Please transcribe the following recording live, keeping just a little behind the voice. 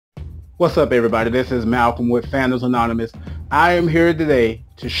What's up, everybody? This is Malcolm with Fandoms Anonymous. I am here today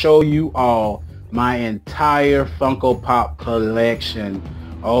to show you all my entire Funko Pop collection.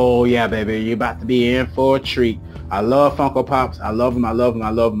 Oh yeah, baby, you're about to be in for a treat. I love Funko Pops. I love them. I love them. I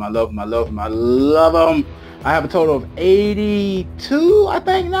love them. I love them. I love them. I love them. I have a total of 82, I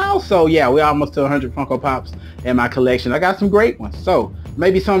think now. So yeah, we're almost to 100 Funko Pops in my collection. I got some great ones. So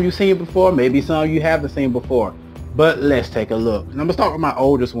maybe some you've seen before, maybe some you haven't seen before. But let's take a look. And I'm gonna start with my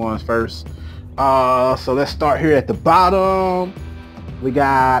oldest ones first. So let's start here at the bottom. We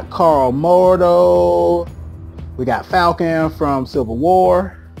got Carl Mordo. We got Falcon from Civil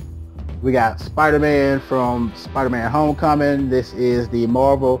War. We got Spider-Man from Spider-Man Homecoming. This is the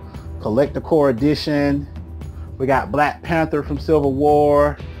Marvel Collector Core Edition. We got Black Panther from Civil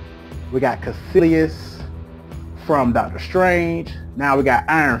War. We got Caecilius from Doctor Strange. Now we got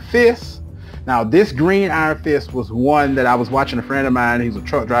Iron Fist. Now this green Iron Fist was one that I was watching a friend of mine. He was a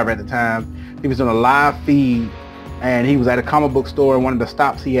truck driver at the time. He was on a live feed and he was at a comic book store in one of the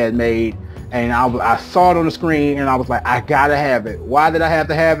stops he had made. And I saw it on the screen and I was like, I gotta have it. Why did I have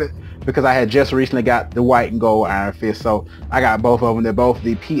to have it? Because I had just recently got the white and gold Iron Fist. So I got both of them. They're both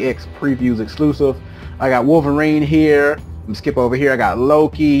the PX Previews exclusive. I got Wolverine here. I'm gonna skip over here. I got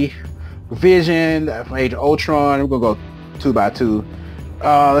Loki, Vision from Age of Ultron. We're gonna go 2 by 2.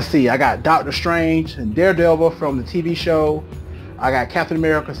 Let's see, I got Doctor Strange and Daredevil from the TV show. I got Captain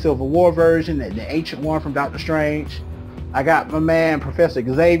America Civil War version, the ancient one from Doctor Strange. I got my man Professor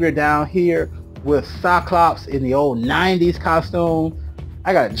Xavier down here with Cyclops in the old 90s costume.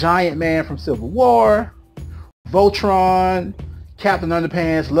 I got Giant Man from Civil War. Voltron, Captain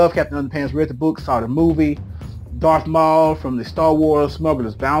Underpants, love Captain Underpants, read the book, saw the movie. Darth Maul from the Star Wars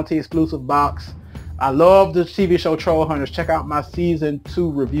Smuggler's Bounty exclusive box. I love the TV show Troll Hunters. Check out my season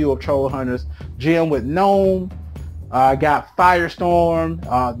 2 review of Troll Hunters. Jim with Gnome. I got Firestorm,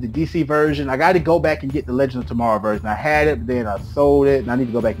 the DC version. I got to go back and get the Legend of Tomorrow version. I had it, but then I sold it, and I need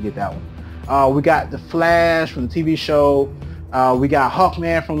to go back and get that one. We got the Flash from the TV show. We got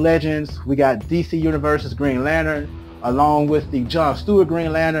Hawkman from Legends. We got DC Universe's Green Lantern, along with the John Stewart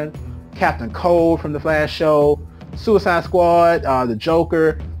Green Lantern, Captain Cold from the Flash show, Suicide Squad, the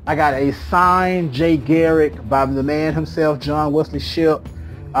Joker. I got a signed Jay Garrick by the man himself, John Wesley Shipp,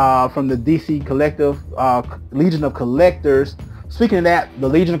 from the DC Collective Legion of Collectors. Speaking of that, the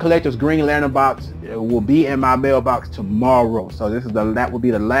Legion of Collectors Green Lantern box will be in my mailbox tomorrow. So that will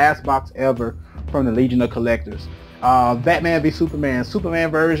be the last box ever from the Legion of Collectors. Batman v Superman, Superman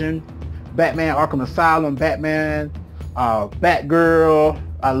version, Batman Arkham Asylum, Batman, Batgirl.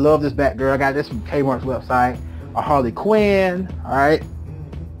 I love this Batgirl. I got this from Kmart's website. Harley Quinn. All right.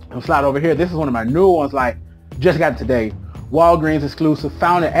 I'm slide over here. This is one of my newer ones, like just got it today. Walgreens exclusive,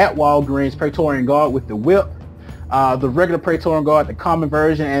 found it at Walgreens, Praetorian Guard with the whip. The regular Praetorian Guard, the common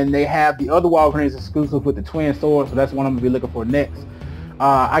version, and they have the other Walgreens exclusive with the twin sword, so that's one I'm gonna be looking for next.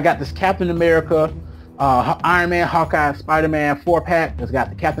 I got this Captain America, Iron Man, Hawkeye, Spider-Man 4-pack. It's got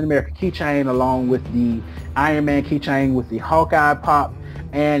the Captain America keychain along with the Iron Man keychain with the Hawkeye pop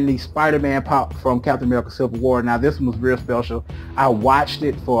and the Spider-Man pop from Captain America Civil War. Now this one was real special. I watched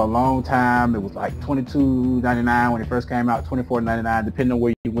it for a long time. It was like $22.99 when it first came out, $24.99 depending on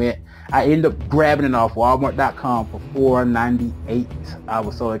where you went. I ended up grabbing it off Walmart.com for $4.98. I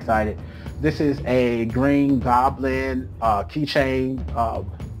was so excited. This is a Green Goblin keychain,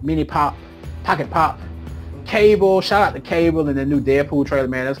 mini pop, pocket pop. Cable, shout out to Cable and the new Deadpool trailer,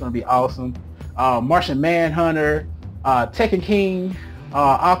 man. That's gonna be awesome. Martian Manhunter, Tekken King,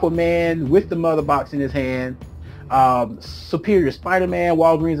 Aquaman with the mother box in his hand, Superior Spider-Man,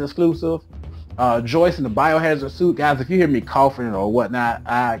 Walgreens exclusive, Joyce in the biohazard suit. Guys, if you hear me coughing or whatnot,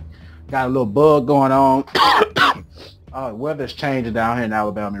 I got a little bug going on. Weather's changing down here in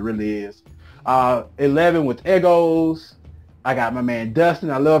Alabama, it really is. 11 with Egos. I got my man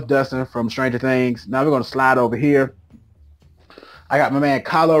Dustin. I love Dustin from Stranger Things. Now we're going to slide over here. I got my man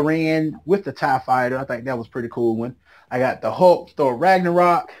Kylo Ren with the TIE Fighter. I think that was a pretty cool one. I got the Hulk, Thor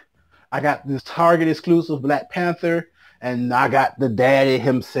Ragnarok. I got this Target exclusive Black Panther. And I got the daddy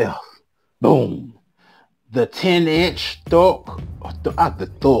himself. Boom. The 10-inch Thor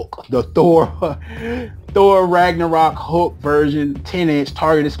Ragnarok Hulk version, 10-inch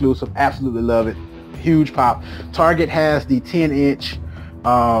Target exclusive. Absolutely love it. Huge pop. Target has the 10-inch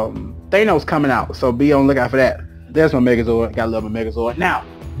Thanos coming out. So be on the lookout for that. There's my Megazord. Gotta love my Megazord. Now,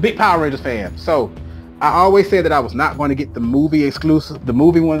 big Power Rangers fan. So I always said that I was not going to get the movie exclusive, the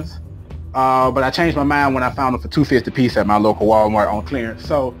movie ones, but I changed my mind when I found them for $2.50 a piece at my local Walmart on clearance.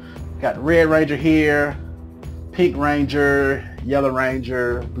 So got the Red Ranger here, Pink Ranger, Yellow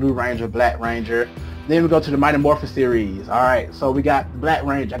Ranger, Blue Ranger, Black Ranger. Then we go to the Mighty Morphin series. All right, so we got the Black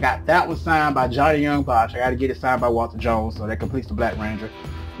Ranger. I got that one signed by Johnny Young Bosch. I got to get it signed by Walter Jones, so that completes the Black Ranger.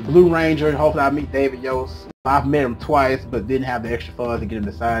 The Blue Ranger, hopefully I'll meet David Yost. I've met him twice, but didn't have the extra funds to get him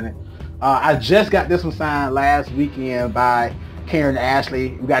to sign it. I just got this one signed last weekend by Karen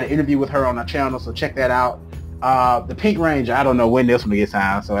Ashley. We got an interview with her on our channel, so check that out. The Pink Ranger, I don't know when this one will get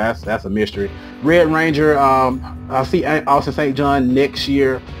signed, so that's a mystery. Red Ranger, I'll see Austin St. John next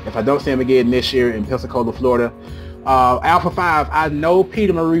year, if I don't see him again this year, in Pensacola, Florida. Alpha 5, I know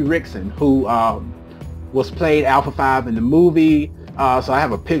Peter Marie Rickson, who was played Alpha 5 in the movie, so I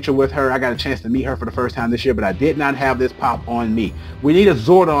have a picture with her. I got a chance to meet her for the first time this year, but I did not have this pop on me. We need a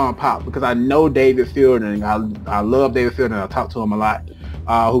Zordon pop, because I know David Fielding. I love David Fielding. I talk to him a lot,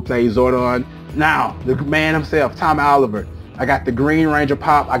 who plays Zordon. Now, the man himself, Tom Oliver. I got the Green Ranger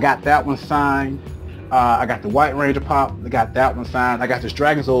pop. I got that one signed. I got the White Ranger pop. I got that one signed. I got this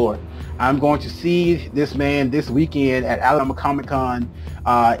Dragon Zord. I'm going to see this man this weekend at Alabama Comic Con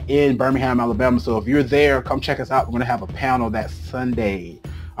in Birmingham, Alabama. So if you're there, come check us out. We're going to have a panel that Sunday.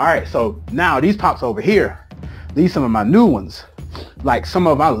 All right, so now these pops over here, these some of my new ones. Like some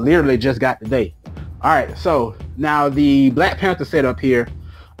of them I literally just got today. All right, so now the Black Panther setup here.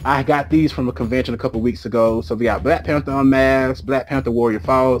 I got these from a convention a couple weeks ago. So we got Black Panther Unmasked, Black Panther Warrior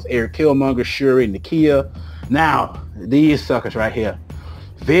Falls, Eric Killmonger, Shuri, Nakia. Now, these suckers right here.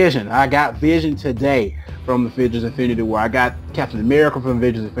 Vision. I got Vision today from Avengers Infinity War. I got Captain America from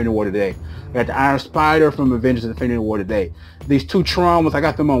Avengers Infinity War today. I got the Iron Spider from Avengers Infinity War today. These two Tron ones, I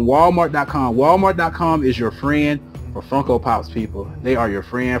got them on Walmart.com. Walmart.com is your friend for Funko Pops, people. They are your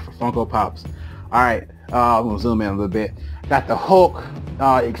friend for Funko Pops. All right, I'm going to zoom in a little bit. Got the Hulk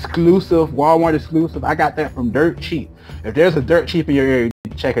exclusive, Walmart exclusive. I got that from Dirt Cheap. If there's a Dirt Cheap in your area,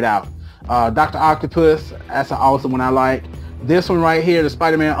 check it out. Dr. Octopus, that's an awesome one I like. This one right here, the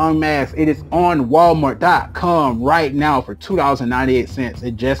Spider-Man Unmasked, it is on Walmart.com right now for $2.98.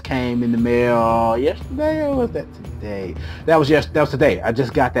 It just came in the mail yesterday, or was that today? That was today. I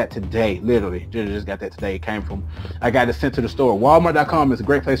just got that today, literally. Just got that today. It came from, I got it sent to the store. Walmart.com is a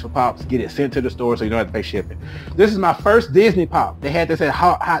great place for pops. Get it sent to the store so you don't have to pay shipping. This is my first Disney pop. They had this at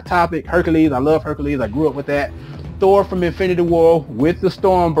Hot Topic, Hercules. I love Hercules. I grew up with that. Thor from Infinity War with the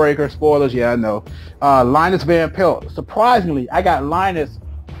Stormbreaker. Spoilers, yeah, I know. Linus Van Pelt. Surprisingly, I got Linus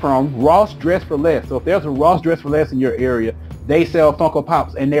from Ross Dress for Less. So if there's a Ross Dress for Less in your area, they sell Funko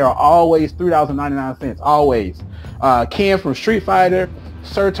Pops, and they are always $3.99. Always. Ken from Street Fighter.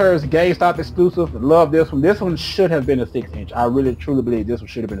 Surtur's GameStop exclusive. Love this one. This one should have been a 6-inch. I really truly believe this one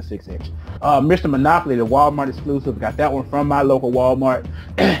should have been a 6-inch. Mr. Monopoly, the Walmart exclusive. Got that one from my local Walmart.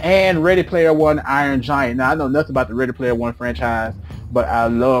 And Ready Player One Iron Giant. Now I know nothing about the Ready Player One franchise, but I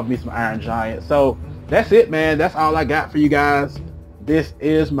love me some Iron Giant. So that's it, man. That's all I got for you guys. This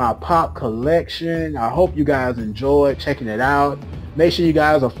is my pop collection. I hope you guys enjoyed checking it out. Make sure you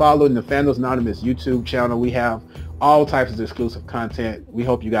guys are following the Fandoms Anonymous YouTube channel. We have all types of exclusive content. We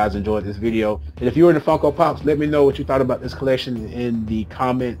hope you guys enjoyed this video. And if you're into Funko Pops, let me know what you thought about this collection in the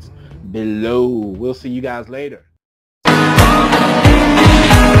comments below. We'll see you guys later.